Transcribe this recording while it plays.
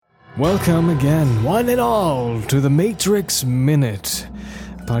Welcome again, one and all, to the Matrix Minute,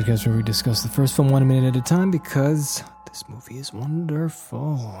 a podcast where we discuss the first film 1 minute at a time because this movie is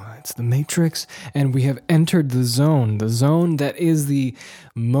wonderful. It's the Matrix, and we have entered the zone that is the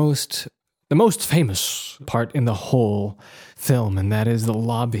most famous part in the whole film, and that is the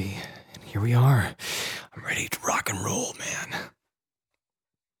lobby. And here we are. I'm ready to rock and roll, man.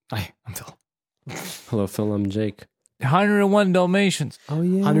 Hi, I'm Phil. Hello, Phil. I'm Jake. 101 Dalmatians. Oh,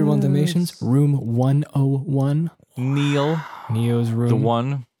 yeah. 101 Dalmatians, room 101. Neo's room. The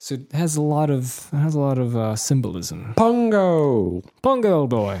one. So it has a lot of symbolism. Pongo. Pongo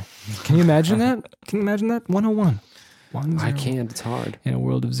boy. Can you imagine that? 101. 1 I can't. It's hard. In a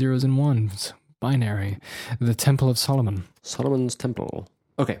world of zeros and ones. Binary. The Temple of Solomon. Solomon's Temple.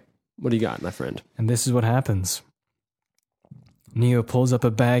 Okay. What do you got, my friend? And this is what happens. Neo pulls up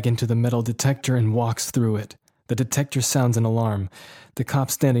a bag into the metal detector and walks through it. The detector sounds an alarm. The cop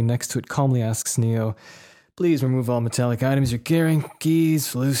standing next to it calmly asks Neo, "Please remove all metallic items you're carrying.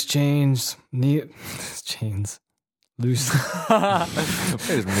 Keys, loose chains." Neo... chains. Loose...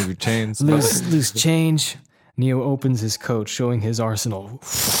 Just move your chains. loose change. Neo opens his coat, showing his arsenal.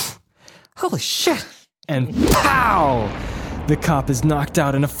 Holy shit! And pow! The cop is knocked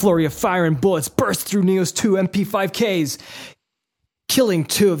out and a flurry of fire and bullets burst through Neo's 2 MP5Ks, killing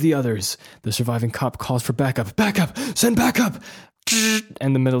 2 of the others. The surviving cop calls for backup. Backup! Send backup!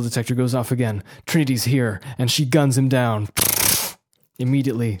 And the metal detector goes off again. Trinity's here, and she guns him down.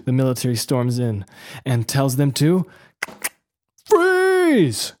 Immediately, the military storms in and tells them to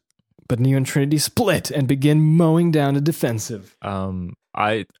freeze! But Neo and Trinity split and begin mowing down a defensive. When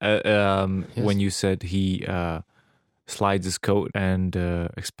you said he slides his coat and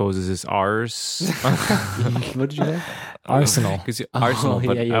exposes his R's. What did you say? Arsenal. Arsenal,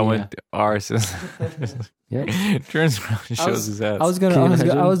 but yeah, I went R's. Yeah. Turns around and shows his ass. I was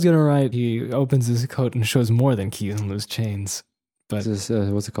gonna write. He opens his coat and shows more than keys and loose chains. But This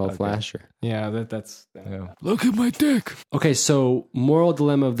is, what's it called? Okay. Flasher. yeah, that's. Yeah. Look at my dick. Okay, so moral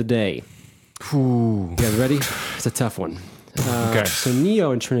dilemma of the day. Ooh. You guys ready? It's a tough one. Okay. So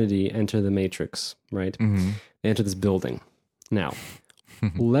Neo and Trinity enter the Matrix, right? Mm-hmm. They enter this building. Now,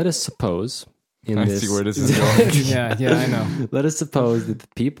 let us suppose I see where this is going. yeah, I know. Let us suppose that the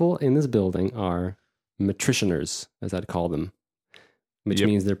people in this building are matricianers, as I'd call them, which Yep.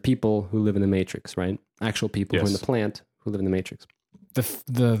 means they're people who live in the Matrix, right? Actual people who are in the Yes. plant who live in the Matrix.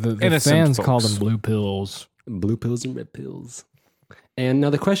 The Innocent fans call folks. them blue pills. Blue pills and red pills. And now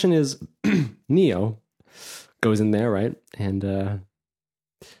the question is, Neo goes in there, right? And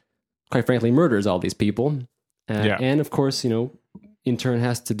quite frankly, murders all these people. Yeah. And of course, in turn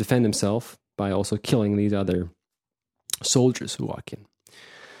has to defend himself by also killing these other soldiers who walk in.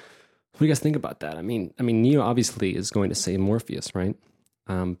 What do you guys think about that? I mean, Neo obviously is going to save Morpheus, right?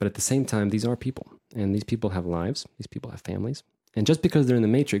 But at the same time, these are people, and these people have lives. These people have families, and just because they're in the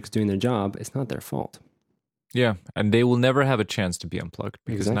Matrix doing their job, it's not their fault. Yeah, and they will never have a chance to be unplugged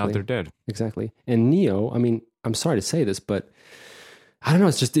because now Exactly. they're dead. Exactly. And Neo, I'm sorry to say this, but I don't know.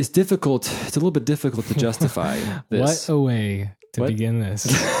 It's difficult. It's a little bit difficult to justify this. What a way to What? begin this.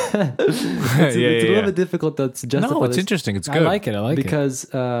 It's a little bit difficult to justify No, it's this interesting. It's I good. like it. because,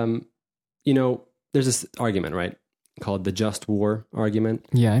 there's this argument, right? Called the just war argument.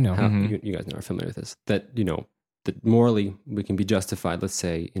 Yeah, I know. How, Mhm. you guys are familiar with this. That, that morally we can be justified, let's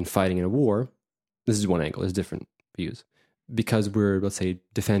say, in fighting in a war. This is one angle. There's different views. Because we're, let's say,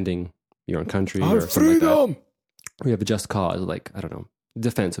 defending your own country Our or something like that. freedom. We have a just cause, like, I don't know,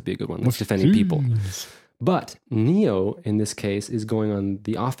 defense would be a good one. That's defending people. But Neo, in this case, is going on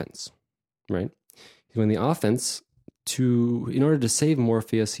the offense, right? He's going on the offense in order to save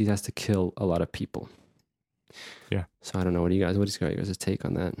Morpheus, he has to kill a lot of people. Yeah. So I don't know. What is your guys' take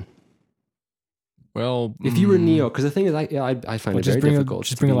on that? Well, If you were Neo, because the thing is, I find it Just very bring difficult.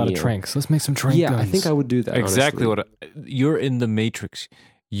 just to bring a be lot of Neo. tranks. Let's make some trank Yeah, guns. I think I would do that. exactly honestly. you're in the Matrix.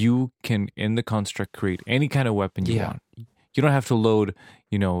 You can, in the construct, create any kind of weapon you Yeah. want. You don't have to load,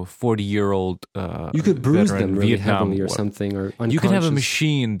 40-year-old. You could bruise veteran them really Vietnam heavily or war. something, or unconscious. You can have a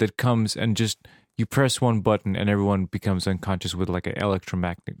machine that comes and just you press one button and everyone becomes unconscious with like an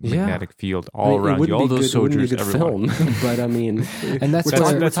electromagnetic field all around wouldn't you. All be those good- it wouldn't be a soldiers, good everyone. film, but I mean, And that's we're why-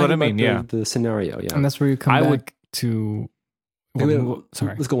 talking that's what I about mean, yeah. the scenario, yeah. And that's where you come I back would- to.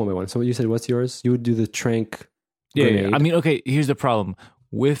 Sorry. Let's go one by one. So you said, what's yours? You would do the trank Yeah, grenade. I mean, okay, here's the problem.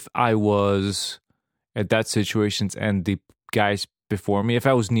 If I was at that situations and the guys before me, if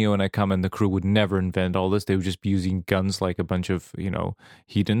I was Neo and I come and the crew would never invent all this, they would just be using guns like a bunch of,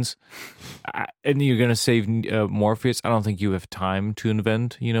 heathens. And you're going to save Morpheus. I don't think you have time to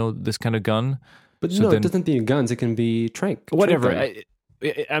invent, this kind of gun. But So no, then- it doesn't be guns. It can be trank. Whatever. trank gun.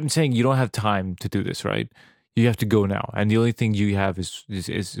 I'm saying you don't have time to do this, right? You have to go now, and the only thing you have is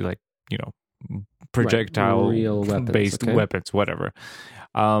like, you know, projectile real weapons, based okay. weapons, whatever.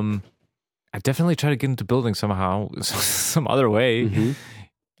 I definitely try to get into building somehow, some other way. Mhm.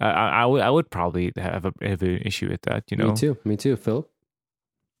 I would probably have an issue with that, you know. Me too, Philip.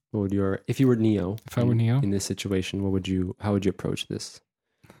 What would if you were Neo? If I were Neo? in this situation, how would you approach this,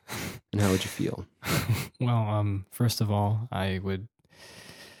 and how would you feel? Well, first of all, I would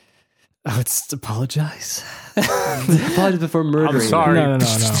apologize. Apologize before murdering. I'm sorry. No.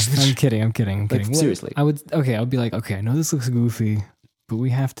 I'm kidding. Well, seriously. I would be like, okay, I know this looks goofy, but we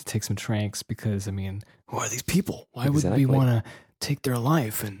have to take some tranks because, I mean, who are these people? Why would we Exactly. want to take their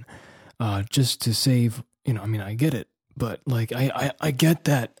life and just to save, you know, I mean, I get it, but like, I get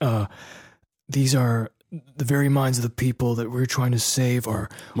that these are the very minds of the people that we're trying to save are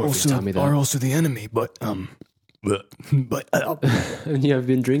Morpheus taught me that. also the enemy, but And you have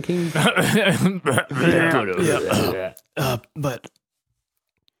been drinking. but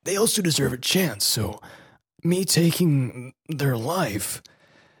they also deserve a chance. So me taking their life,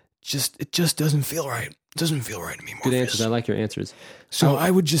 it just doesn't feel right. It doesn't feel right to me. Good Morpheus. answers. I like your answers. So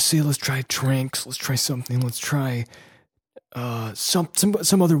I would just say, let's try tranks. Let's try something. Let's try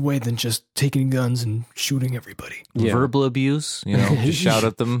some other way than just taking guns and shooting everybody. Yeah. Verbal abuse, you know, just shout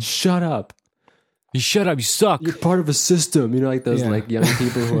at them. Shut up. You shut up, you suck. You're part of a system. You know, like those Yeah. like young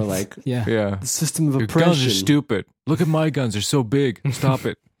people who are like Yeah. Yeah. the system of Your oppression. guns are stupid. Look at my guns, they're so big. Stop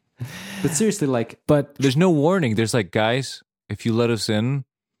it. But seriously, like But There's no warning. There's like, guys, if you let us in,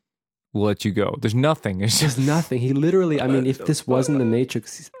 we'll let you go. There's nothing. It's there's just nothing. He literally. I mean, if this wasn't the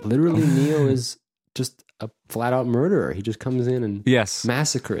Matrix, literally Neo is just a flat out murderer. He just comes in and yes.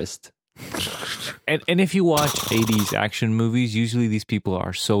 massacrist. And if you watch 80s action movies, usually these people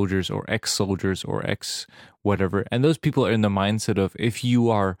are soldiers or ex-soldiers or ex-whatever. And those people are in the mindset of, if you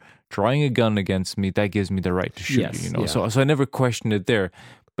are drawing a gun against me, that gives me the right to shoot Yes, you, you know? yeah. So I never questioned it there.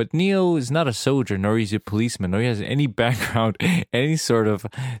 But Neo is not a soldier, nor is he a policeman, nor he has any background, any sort of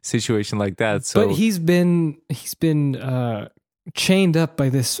situation like that. So but he's been chained up by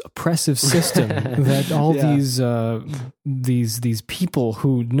this oppressive system that all Yeah. these people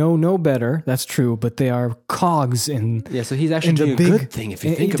who know no better. That's true, but they are cogs in Yeah, so he's actually in the doing big a good thing if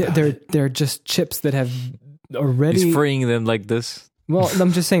you think about it. They're just chips that have already. he's freeing them like this. Well,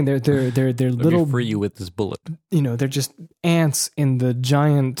 I'm just saying they're Let me little. free you with this bullet. You know, they're just ants in the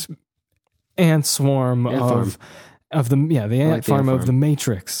giant ant swarm Ant farm. of the the ant like the farm ant of farm. the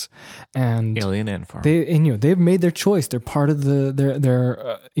Matrix, and Alien Ant Farm. they've made their choice. They're part of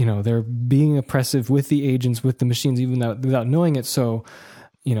they're being oppressive with the agents, with the machines, even without knowing it. So,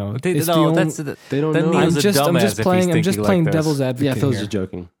 you know, But they, it's the no, only- that's They don't Then know. Neo's a I'm dumbass just if playing. he's I'm just thinking playing like this. devil's advocate. Yeah, Phil's here. just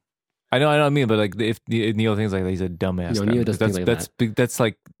joking. I know what I mean, but like if Neo thinks like that, he's a dumbass. No, then, Neo doesn't that's think like that's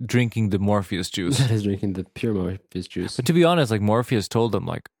like drinking the Morpheus juice. That is drinking the pure Morpheus juice. But to be honest, like Morpheus told them,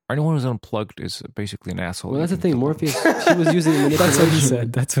 like anyone who's unplugged is basically an asshole. Well, that's You the can thing. kill them. Morpheus, he was using That's what he manipulation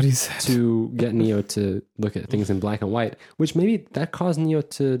said. That's what he said. to get Neo to look at things in black and white, which maybe that caused Neo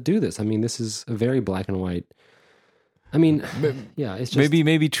to do this. I mean, this is a very black and white. I mean, yeah, it's just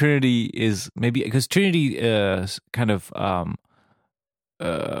Maybe Trinity is because Trinity kind of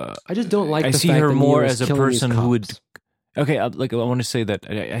I just don't like. I the see fact her that more Neo is as a killing these person who would. cops. Okay, I want to say that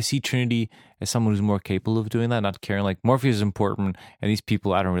I see Trinity as someone who's more capable of doing that, not caring. Like Morpheus is important, and these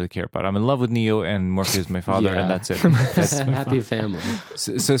people I don't really care about. I'm in love with Neo, and Morpheus is my father, Yeah. and that's it. That's a happy family.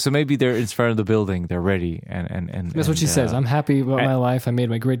 So maybe they're in front of the building, they're ready, and That's what she says. I'm happy about my life. I made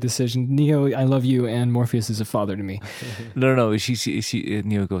my great decision. Neo, I love you, and Morpheus is a father to me. No. She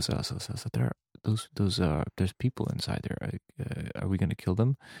Neo goes, so there are there's people inside there. Are we gonna kill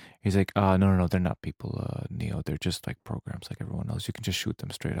them? He's like, no, they're not people, Neo. They're just like programs, like everyone else. You can just shoot them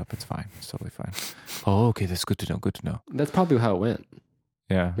straight up. It's fine. It's totally fine. Oh, okay, that's good to know. Good to know. That's probably how it went.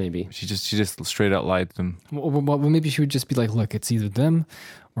 Yeah, Maybe. she just straight out lied to them. Well, maybe she would just be like, look, it's either them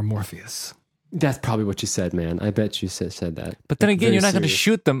or Morpheus. That's probably what she said, man. I bet you said that. But then Like, again, very you're not going to serious.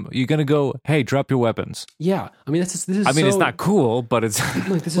 shoot them. You're going to go, hey, drop your weapons. Yeah, I mean, this is. I mean, it's so- not cool, but it's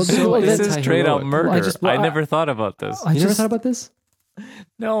Like, this Well, is this- so well, this is straight out anti-heroic. murder. I never thought about this. I You never just- thought about this?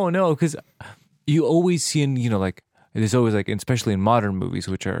 No, because you always see in, like, there's always like, especially in modern movies,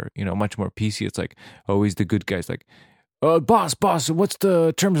 which are, much more PC, it's like always the good guys like, boss, what's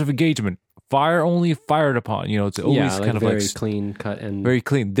the terms of engagement? Fire only if fired upon. It's always Yeah, kind of very like clean cut and very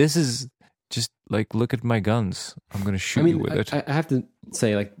clean. This is just like, look at my guns. I'm going to shoot I mean, you with it. I have to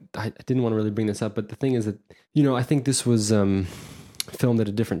say, like, I didn't want to really bring this up, but the thing is that, I think this was filmed at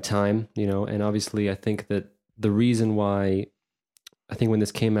a different time, and obviously I think that the reason why, I think when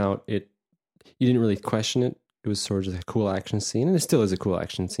this came out, you didn't really question it it was sort of a cool action scene, and it still is a cool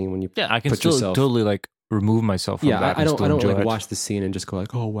action scene when you Yeah, I can put still yourself. totally like remove myself from that. I and don't still enjoy like it. watch the scene and just go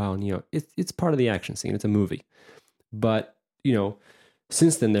like, oh wow, Neo. It's part of the action scene. It's a movie, but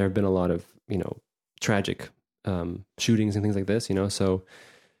since then there have been a lot of tragic shootings and things like this. So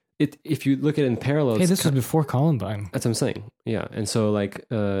if you look at it in parallel, Hey, it's this was before Columbine. that's what I'm saying. Yeah. And so like,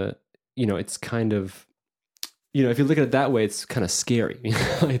 it's kind of, if you look at it that way, it's kind of scary,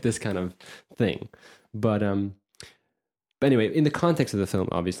 like this kind of thing. But anyway, in the context of the film,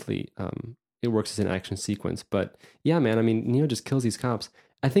 obviously, it works as an action sequence. But yeah, man, I mean, Neo just kills these cops.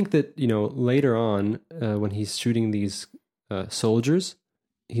 I think that, later on, when he's shooting these soldiers,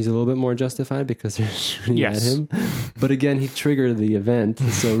 he's a little bit more justified because they're shooting at him. But again, he triggered the event.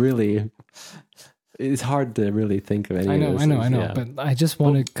 So really, it's hard to really think of any I know. Yeah. But I just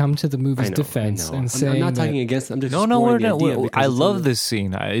want to come to the movie's defense and say I'm not talking against it. I'm just No, exploring the idea we're, because I it's love this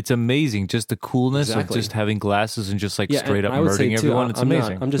scene. It's amazing. Just the coolness Exactly. of just having glasses and just like Yeah, straight and up I would say, murdering too, everyone. It's I'm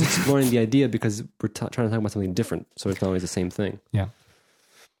amazing. I'm just exploring the idea because we're trying to talk about something different. So it's not always the same thing. Yeah.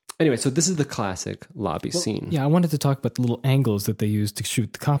 Anyway, so this is the classic lobby scene. Yeah, I wanted to talk about the little angles that they use to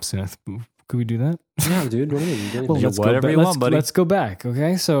shoot the cops in. Could we do that? Yeah, dude. What do you mean? Well, Yeah, let's whatever go you back. want, buddy. Let's go back.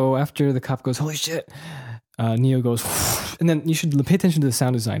 Okay, so after the cop goes, "Holy shit," Neo goes, and then you should pay attention to the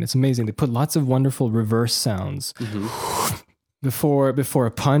sound design. It's amazing. They put lots of wonderful reverse sounds before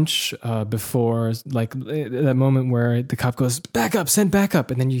a punch, before like that moment where the cop goes, "Back up, send back up,"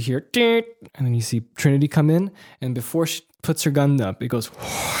 and then you hear, "Deet," and then you see Trinity come in, and before she puts her gun up, it goes.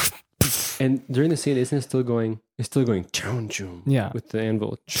 And during the scene, isn't it still going? It's still going choom choom. Yeah. With the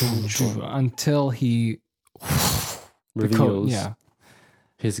anvil choom choom Until he reveals yeah.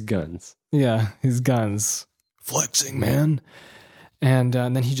 his guns. Yeah, his guns. Flexing, man. And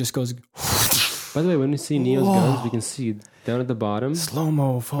then he just goes By the way, when we see Neo's guns, we can see down at the bottom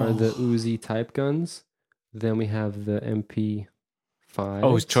slow-mo are fall. the Uzi type guns. Then we have the MP5.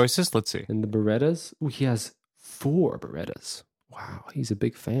 Oh, his choices? Let's see. And the Berettas. Ooh, he has 4 Berettas. Wow, he's a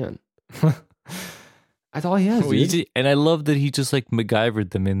big fan. That's all he has, dude. And I love that he just like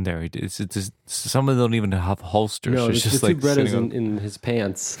MacGyvered them in there. It's just, some of them don't even have holsters. No, it's the just two like Berettas sitting on- in his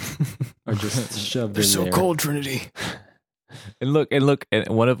pants are just shoved They're in so there. cold, Trinity. And look, and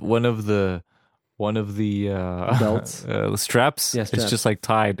one of the Belts? straps, Yeah, it's straps. just like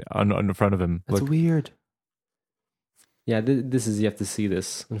tied on the front of him. That's Look, weird. Yeah, this is, you have to see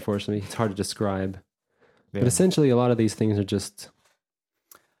this, unfortunately. It's hard to describe. yeah. But essentially, a lot of these things are just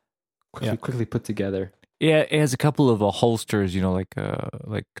Yeah. quickly put together. Yeah, it has a couple of holsters, like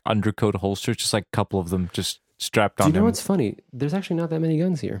undercoat holsters, just like a couple of them just strapped Do on you know him. what's funny? There's actually not that many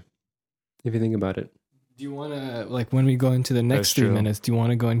guns here, if you think about it. Do you want to, like, when we go into the next That's 3 true. minutes, do you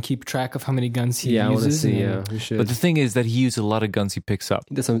want to go and keep track of how many guns he I want to uses? see. And- Yeah, we should. But the thing is that he uses a lot of guns he picks up.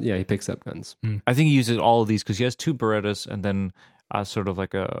 He picks up guns. I think he uses all of these because he has 2 Berettas and then sort of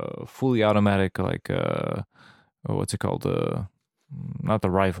like a fully automatic, like what's it called? Not the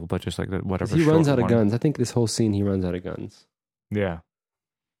rifle, but just like the whatever. He runs short out of one. guns. I think this whole scene, he runs out of guns. Yeah,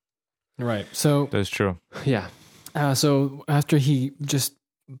 Right. So, that's true. Yeah. so after he just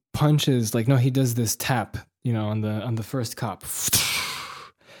punches, like, no, he does this tap, on the first cop,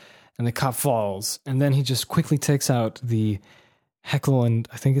 and the cop falls, and then he just quickly takes out the Heckle and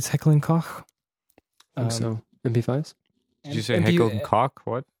I think it's Heckle and Koch. I think so. MP5s? Did you say Heckle and Koch?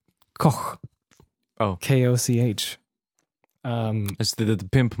 What? Koch. Oh. Koch. It's the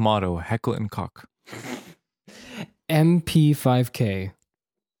pimp motto: Heckle and Koch. MP5K.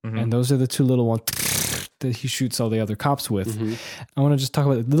 Mhm. And those are the 2 little ones that he shoots all the other cops with. Mhm. I want to just talk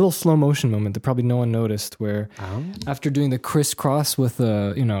about the little slow motion moment that probably no one noticed, where Oh. after doing the crisscross with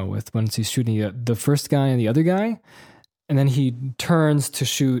with once he's shooting the first guy and the other guy, and then he turns to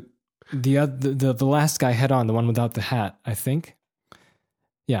shoot the last guy head on, the one without the hat, I think.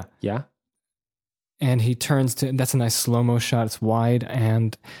 Yeah. Yeah? And he turns to, that's a nice slow-mo shot. It's wide.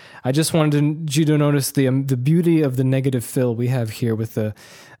 And I just wanted you to notice the beauty of the negative fill we have here with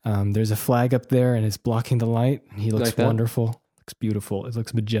there's a flag up there and it's blocking the light. And he looks Like that? wonderful. Looks beautiful. It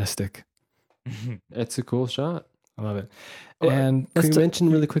looks majestic. It's a cool shot. I love it. Oh, And Can we let's mention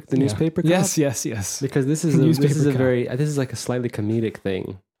really quick the yeah. nuspaper cop? Yes. Because this is Newspaper cop. this is like a slightly comedic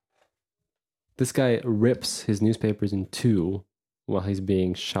thing. This guy rips his newspapers in 2 while he's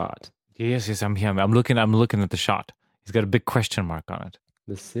being shot. Yes, I'm here. I'm looking at the shot. He's got a big question mark on it.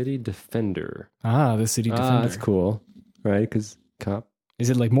 The City Defender. the city defender. That's cool, right? Because cop.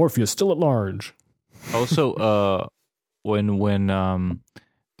 Is it like Morpheus still at large? Also, when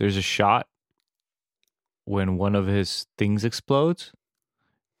there's a shot when one of his things explodes,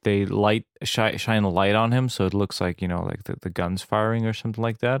 they shine a light on him, so it looks like like the gun's firing or something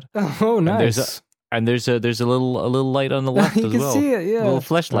like that. Oh, And nice. And there's a little light on the left You as can well. see it, yeah. A little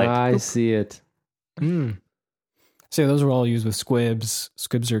flashlight. I see it. So those were all used with squibs.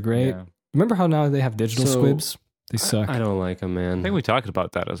 Squibs are great. Yeah. Remember how now they have digital So, squibs? They suck. I don't like them, man. I think we talked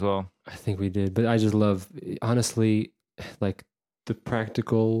about that as well. I think we did, but I just love, honestly, like the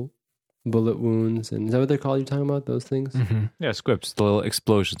practical bullet wounds. And is that what they're called? You're talking about those things? Mhm. Yeah, scripts, the little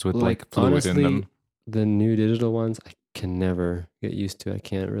explosions with like fluid honestly, in them. the new digital ones, I can never get used to. I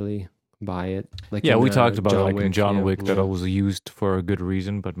can't really buy it. Like Yeah, in, we talked about it John like in Wick, John yeah, Wick that yeah. it was used for a good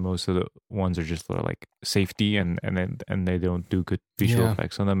reason, but most of the ones are just sort of like safety and they don't do good visual Yeah.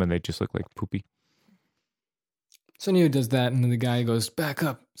 effects on them and they just look like poopy. So Neo does that, and then the guy goes, back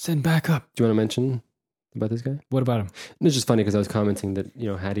up, send back up. Do you want to mention about this guy? What about him? It's just funny because I was commenting that,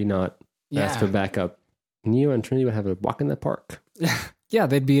 had he not asked for backup, Neo and Trinity would have a walk in the park. Yeah,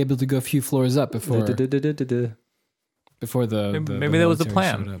 they'd be able to go a few floors up before That the Maybe that was the military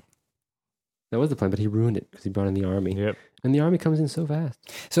plan. showed up. was the plan, but he ruined it because he brought in the army. Yep. And the army comes in so fast.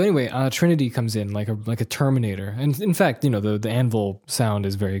 So anyway, Trinity comes in like a Terminator, and in fact, the anvil sound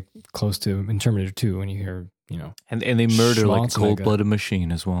is very close to in Terminator 2 when you hear, And they murder like a Schwarzenegger. cold-blooded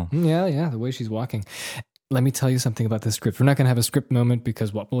machine as well. yeah, the way she's walking. Let me tell you something about this script. We're not going to have a script moment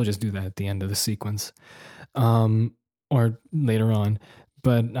because we'll just do that at the end of the sequence, or later on.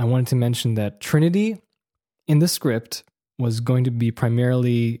 But I wanted to mention that Trinity in the script was going to be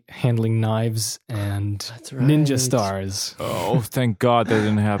primarily handling knives and That's right. ninja stars. Oh, thank God that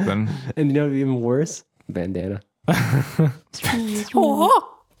didn't happen. And you know what's even worse? Bandana.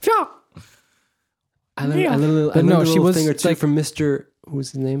 I learned But no, a she little was thing or two like- from Mr.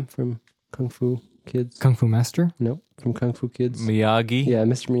 Who's his name from Kung Fu Kids? Kung Fu Master? No, from Kung Fu Kids. Miyagi. Yeah,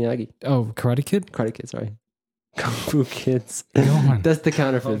 Mr. Miyagi. Oh, Karate Kid? Karate Kid, sorry. Kung Fu Kids. Go on. That's the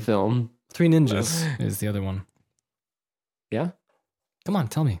counterfeit film. Three Ninjas is the other one. Yeah? Come on,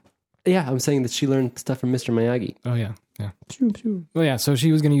 tell me. Yeah, I'm saying that she learned stuff from Mr. Miyagi. Oh, yeah. Well, yeah, so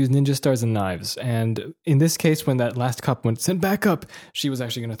she was going to use ninja stars and knives. And in this case, when that last cop went, send back up, she was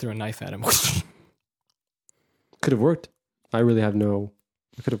actually going to throw a knife at him. Could have worked. I really have no...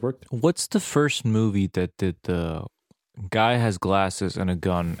 It could have worked. What's the first movie that did the guy has glasses and a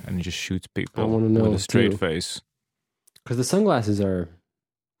gun and he just shoots people I wanna know, with a straight too. face? Because the sunglasses are...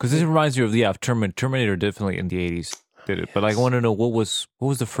 Because this reminds me of Terminator definitely in the 80s did it. But like, I want to know what was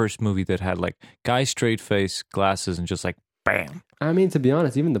the first movie that had like guy straight face, glasses, and just like bam. I mean, to be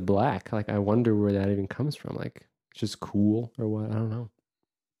honest, even the black, like, I wonder where that even comes from. Like, it's just cool or what? I don't know.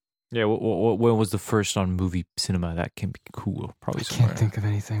 Yeah, when was the first on movie cinema that can be cool? Probably I somewhere. can't think of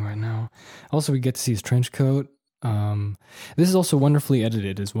anything right now. Also, we get to see his trench coat. This is also wonderfully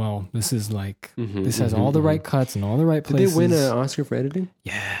edited as well. This is like, this has all the right cuts and all the right Did places. they win an Oscar for editing?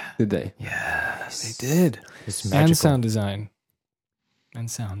 Yeah. Did they? Yes, they did. It's And magical. sound design. And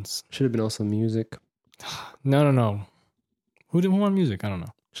sounds. Should have been also music. No. Who won music? I don't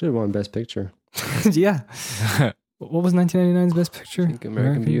know. Should have won Best Picture. Yeah. What was 1999's Best Picture? I think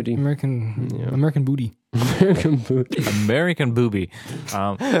American Beauty. American Booty. American Booty. American booby.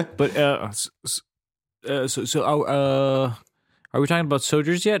 But are we talking about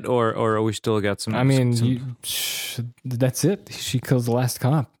soldiers yet, or are we still got some? I mean, some- that's it. She kills the last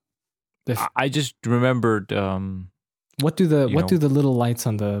cop. I just remembered. What do the know. little lights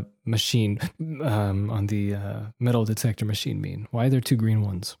on the machine, on the metal detector machine mean? Why are there two green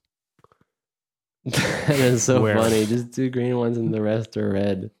ones? That is so Where? funny. Just two green ones and the rest are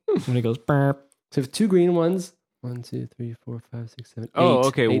red. When it goes burp. So if two green ones, 1, 2, 3, 4, 5, 6, 7, 8. Oh,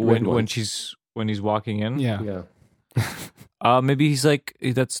 okay. 8 red When ones. when he's walking in, Yeah. Yeah. maybe he's like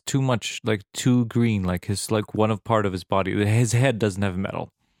that's too much, like too green. Like his like one of part of his body, his head doesn't have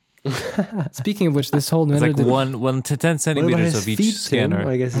metal. Speaking of which, this whole It's metal like 1 to 10 What about centimeters his of each feet, Tim? scanner.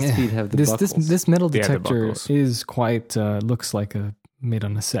 I guess his Yeah. feet have the this buckles. this metal Yeah, the detector buckles. is quite looks like a made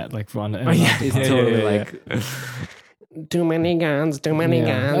on a set, like on. It's totally like too many guns, too many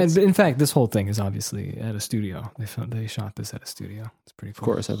guns. And in fact, this whole thing is obviously at a studio. They shot this at a studio. It's pretty Of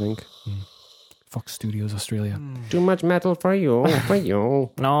cool. course, I think. Fox Studios Australia. Too much metal for you, for you.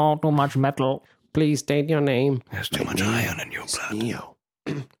 No, too much metal. Please state your name. There's too much iron in your blood. Neo.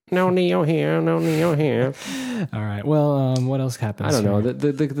 No Neo here, no Neo here. All right. Well, what else happens? I don't know. here?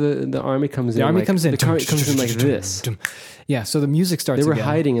 The army comes in. The army like, comes in. The army comes in like this. Yeah. So the music starts. They were again.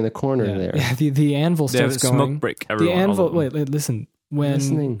 hiding in the corner Yeah. there. Yeah, the anvil They have starts a going. smoke break. The Everyone, all anvil. of them. Wait. Listen.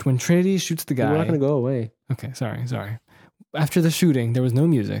 Listening. When Trinity shoots the We're guy. not going to go away. Okay. Sorry. After the shooting, there was no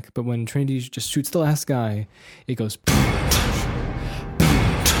music, but when Trinity just shoots the last guy, it goes.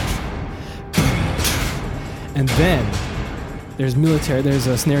 And then There's military. There's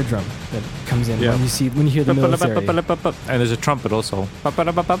a snare drum that comes in when you hear the military. And there's a trumpet also. Yeah,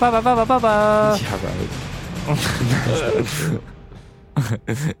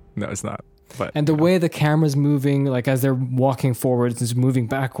 right. No, it's not. But And the way the camera's moving, like as they're walking forwards, it's moving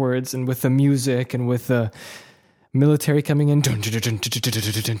backwards, and with the music and with the military coming in,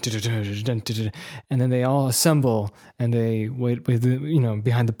 and then they all assemble and they wait with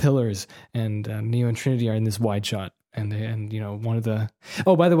behind the pillars, and Neo and Trinity are in this wide shot, and one of the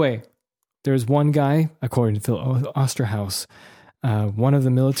by the way, there's one guy, according to Phil Osterhaus, one of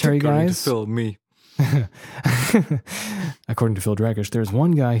the military guys. Phil, me. According to Phil Dragish, there's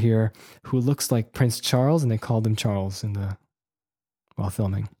one guy here who looks like Prince Charles, and they called him Charles while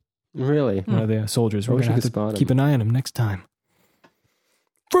filming. Really? One of the soldiers. I We're wish gonna I have could to spot keep him. an eye on him next time.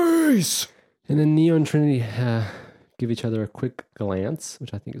 Face. And then Neo and Trinity give each other a quick glance,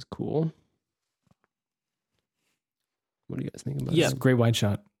 which I think is cool. What do you guys think about Yeah, that? great wide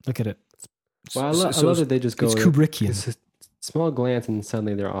shot. Look at it. Well, I love that they just go. It's Kubrickian. It's a small glance, and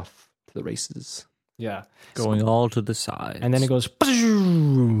suddenly they're off to the races. Yeah, Going all to the side. and then it goes.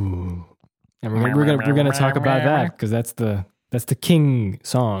 And we're gonna talk about that because that's the King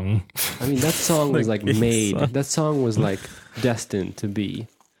song. I mean, that song was like King made. song. That song was like destined to be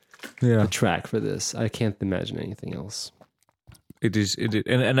Yeah. the track for this. I can't imagine anything else. It is.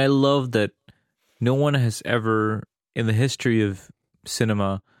 And I love that no one has ever in the history of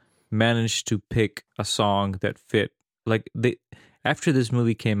cinema managed to pick a song that fit. Like after this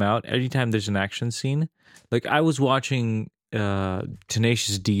movie came out, anytime there's an action scene, like I was watching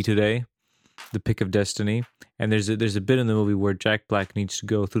Tenacious D today, The Pick of Destiny, and there's a bit in the movie where Jack Black needs to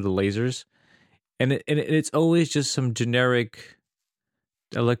go through the lasers, and it's always just some generic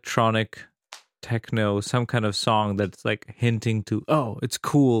electronic techno, some kind of song that's like hinting to, oh, it's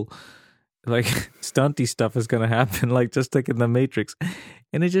cool, like stunty stuff is gonna happen, like just like in the Matrix,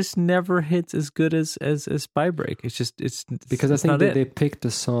 and it just never hits as good as Spy Break. It's Because I it's think not that it. they picked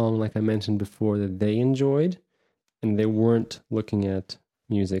a song, like I mentioned before, that they enjoyed, and they weren't looking at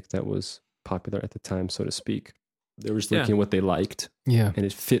music that was popular at the time, so to speak. They were just looking at what they liked, Yeah, and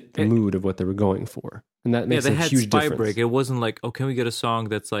it fit the mood of what they were going for, and that makes they a had huge Spy difference. Break. It wasn't like, oh, can we get a song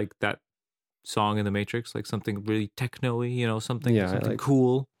that's like that song in the Matrix, like something really techno-y, something like-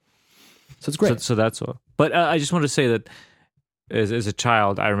 cool. So it's great. So that's all. But I just want to say that as a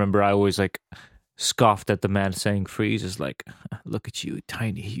child, I remember I always like scoffed at the man saying freeze is like, look at you,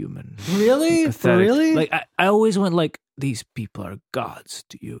 tiny human. really, Pathetic. really. Like I always went like, these people are gods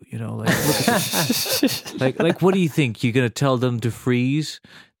to you, like look at this. like what do you think? You're gonna tell them to freeze?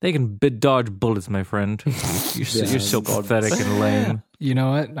 They can dodge bullets, my friend. You're so pathetic and lame. You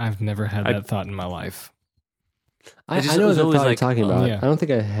know what? I've never had that thought in my life. I just know was the always thought you're like, talking about. yeah. I don't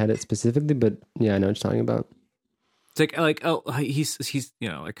think I had it specifically, but yeah, I know what you're talking about. It's like oh, he's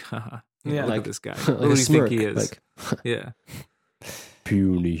like haha. Yeah. Look Like- at this guy. like Who do a you smirk, think he is? like Yeah.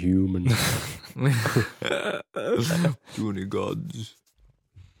 puny human. Puny gods.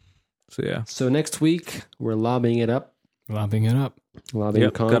 So yeah. So next week we're lobbying it up, Lobbing it up. lobbying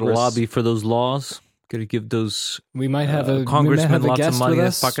Yep, Congress. got to lobby for those laws. Got to give those We might have a congressmen lots of guest money with in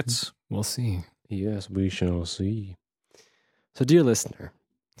us. his pockets. We'll see. Yes, we shall see. So, dear listener,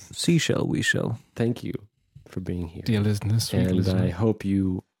 Seashell, we shall. thank you for being here, Dear listeners, sweet and I listener. hope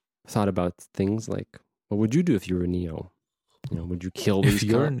you thought about things like, what would you do if you were Neo? Would you kill these If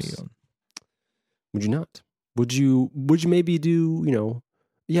you're cops? Neo. Would you not? Would you maybe do,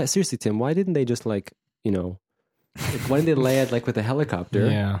 yeah, seriously, Tim, why didn't they just like, why didn't they land like with a helicopter?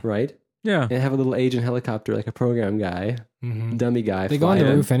 Yeah. Right? Yeah. And have a little agent helicopter, like a program guy, Mhm. dummy guy. They go on fly the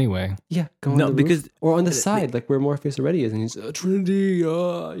in. roof anyway. Yeah, go on No, the because roof. Or on the side, like where Morpheus already is, and he's Trinity,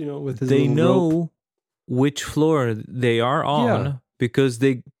 with his they little know rope. which floor they are on Yeah. because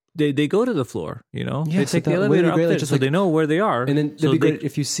they go to the floor, Yeah, they so take the that elevator would be up great, there, just so like- they know where they are. And then so it'd be they, great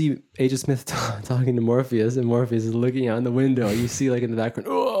if you see Agent Smith talking to Morpheus, and Morpheus is looking out the window. You see, like in the background,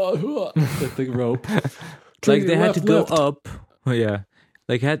 with the rope. like they had to go left. up. Yeah,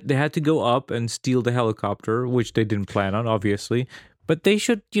 like they had to go up and steal the helicopter, which they didn't plan on, obviously. But they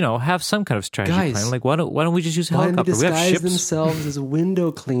should, have some kind of strategy Guys, plan. Like, why don't we just use a Why didn't they helicopter? We have disguise ships. themselves as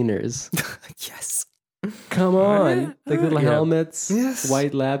window cleaners? Yes. Come on, like little Yeah. helmets, Yes.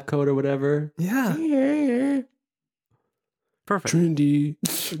 white lab coat or whatever. Yeah. Perfect. Trinity.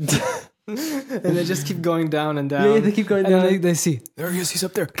 And they just keep going down and down. Yeah, they keep going and down. then they see, there he is, he's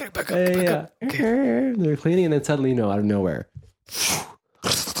up there. Get back up, get back up. They're cleaning, and then suddenly, out of nowhere.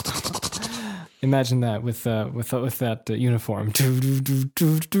 Imagine that with that uniform.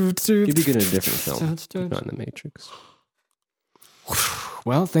 You'd be good in a different film, not in the Matrix.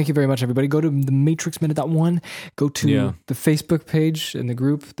 Well, thank you very much, everybody. Go to the MatrixMinute.1. Go to the Facebook page and the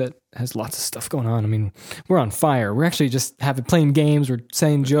group that has lots of stuff going on. I mean, we're on fire. We're actually just playing games. We're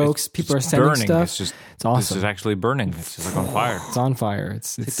saying jokes. People are sending burning. stuff. It's awesome. This is actually burning. It's just like on fire. It's on fire.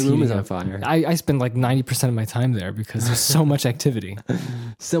 It's the room is on fire. I spend like 90% of my time there because there's so much activity.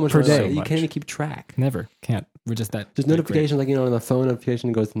 So much per more day. so you Much. can't even keep track. Never. Can't. We're just that. There's notifications like, on the phone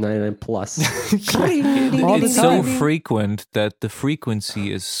notification goes to 99 plus. All the It's so time. frequent that the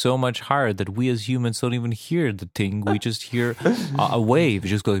frequency is so much higher that we as humans don't even hear the ting. We just hear a wave. It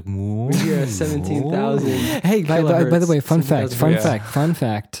just goes like, We hear 17,000. Hey, by the way, fun fact. 17,000. Fun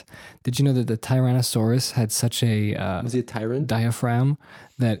fact. Did you know that the Tyrannosaurus had such a Was he a tyrant? diaphragm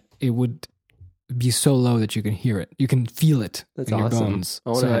that it would be so low that you can hear it. You can feel it That's in your awesome. bones. I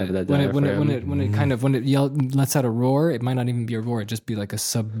wanna have that when diaphragm. it lets out a roar, it might not even be a roar. It'd just be like a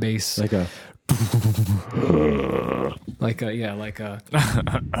sub bass, Like a like a like a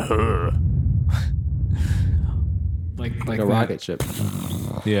that. rocket ship.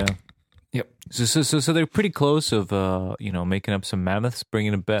 yeah. Yep. So they're pretty close of making up some mammoths,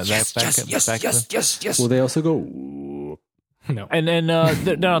 bringing it back. Yes. Will they also go? No. And they're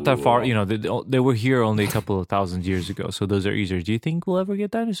not that far. They were here only a couple of thousand years ago, so those are easier. Do you think we'll ever get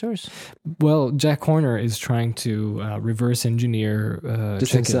dinosaurs? Well, Jack Horner is trying to reverse engineer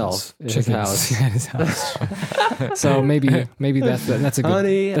Just chickens. himself in his Chickens house. at his house. So maybe that's a good.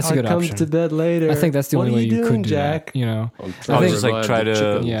 Honey, that's a I'll good come option. to bed later. I think that's the What only are way you you doing, could do Jack? that. You know, I'm I trying was to just like revive try the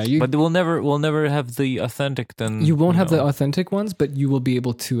to, chicken. Yeah, but we'll never have the authentic. Then you won't have know. the authentic ones, but you will be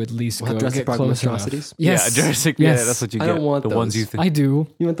able to at least We'll go have Jurassic get Park close enough. monstrosities? Yes, Yeah, Jurassic. Yes. Yeah, that's what you I get. don't want the ones those. you think. I do.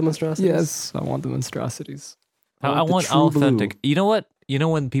 You want the monstrosities? Yes, I want the monstrosities. I the want true authentic. blue. You know what? You know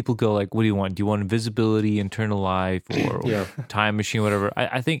when people go like, "What do you want? Do you want invisibility, internal life, or Yeah. time machine, whatever?"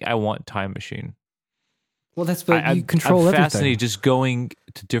 I think I want time machine. Well, that's but you I'm control everything. fascinated just going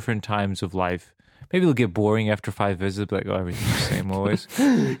to different times of life. Maybe it'll get boring after 5 visits, but like, oh, everything's the same always.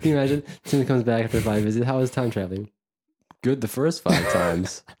 Can you imagine? Tim comes back after 5 visits. How was time traveling? Good the first 5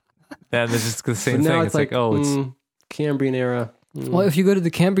 times. Yeah, it's just the But same now thing. it's like, it's Cambrian era. Well, if you go to the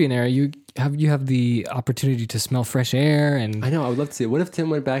Cambrian era, you have the opportunity to smell fresh air and I know. I would love to see it. What if Tim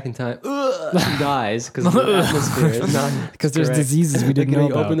went back in time? He dies because the atmosphere is not because there's correct. diseases we didn't Like, know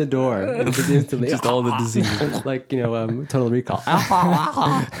you about. open the door and it's instantly just all the diseases, like Total Recall.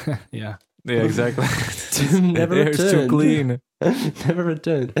 Yeah. yeah, exactly. Tim never The air's too returned. clean. Never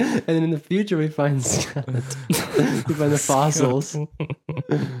returned. And then in the future, we find skeletons. We find the fossils.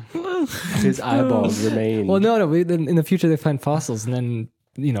 His eyeballs remain. Well, no. In the future, they find fossils, and then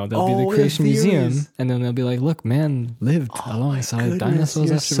there'll be Oh, the the Creation Museum, theories. and then they'll be like, "Look, man lived alongside dinosaurs."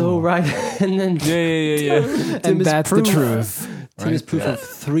 You're after so all." right. And then Yeah. Tim And is that's proof. the truth. Tim is proof of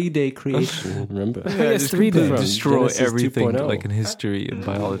 3-day creation. Remember, Yes, just 3 days. completely destroy Genesis everything 2.0. like in history and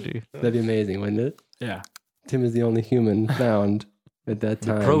biology. that'd be amazing, wouldn't it? Yeah. Tim is the only human found at that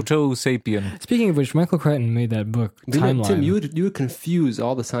time. Proto sapien. Speaking of which, Michael Crichton made that book, But you know, Timeline. Tim, you would confuse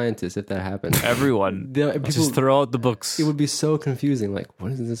all the scientists if that happened. Everyone. People, Just throw out the books. it would be so confusing. Like,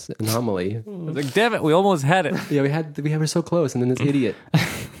 what is this anomaly? Like, damn it, we almost had it. Yeah, we were so close, and then this idiot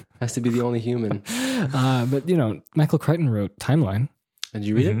has to be the only human. But Michael Crichton wrote Timeline. Did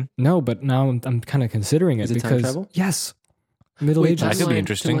you read it? No, but now I'm kind of considering it Is it time because travel? yes, Middle Ages. That could be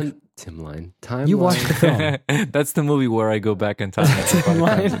interesting. Timeline. You watched the film. That's the movie where I go back in time after 5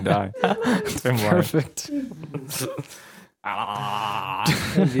 times and die. Perfect.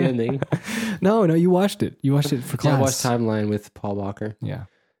 That's the ending. No, you watched it. You watched it for class. Yeah, I watched Timeline with Paul Walker Yeah,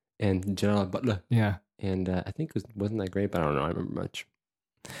 and Gerald Butler, yeah. and I think it wasn't that great, but I don't know. I remember much.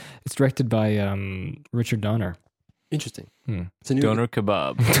 It's directed by Richard Donner. Interesting. Hmm. It's a new Doner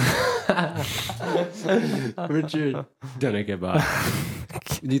kebab. Richard Doner kebab.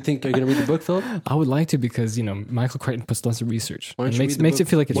 Do you think you're going to read the book, Philip? I would like to because Michael Crichton puts lots of research. Why don't It you makes read the makes book? it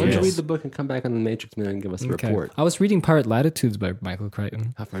feel like it's Why don't you real. read the book and come back on the Matrix Minute and give us a Okay. report? I was reading Pirate Latitudes by Michael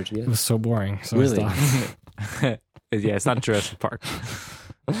Crichton. How far did you It get? was so boring. So Really? I stopped. Yeah, it's not Jurassic Park.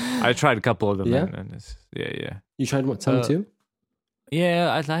 I tried a couple of them. Yeah? And it's, yeah. You tried what, some too?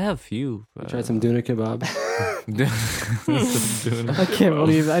 Yeah, I have a few. You tried some Doner kebab? I can't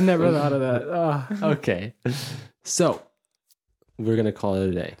believe I never thought of that. Okay. So, we're going to call it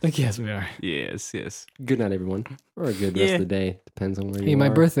a day. Yes, we are. Yes. Good night, everyone. Or a good rest of the day. Depends on where you Hey, are. my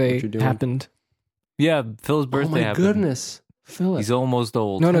what birthday you're doing. happened. Yeah, Phil's Oh, birthday my happened. goodness. Philip. He's almost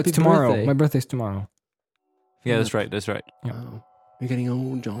old. No, Happy it's tomorrow. birthday. My birthday's tomorrow. Yeah, that's right. Wow. You're getting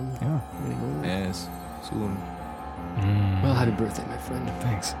old, John. Yeah. You're getting old. Yes, soon. Well, happy birthday, my friend.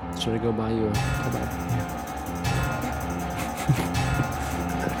 Thanks. Should I go buy you a kebab?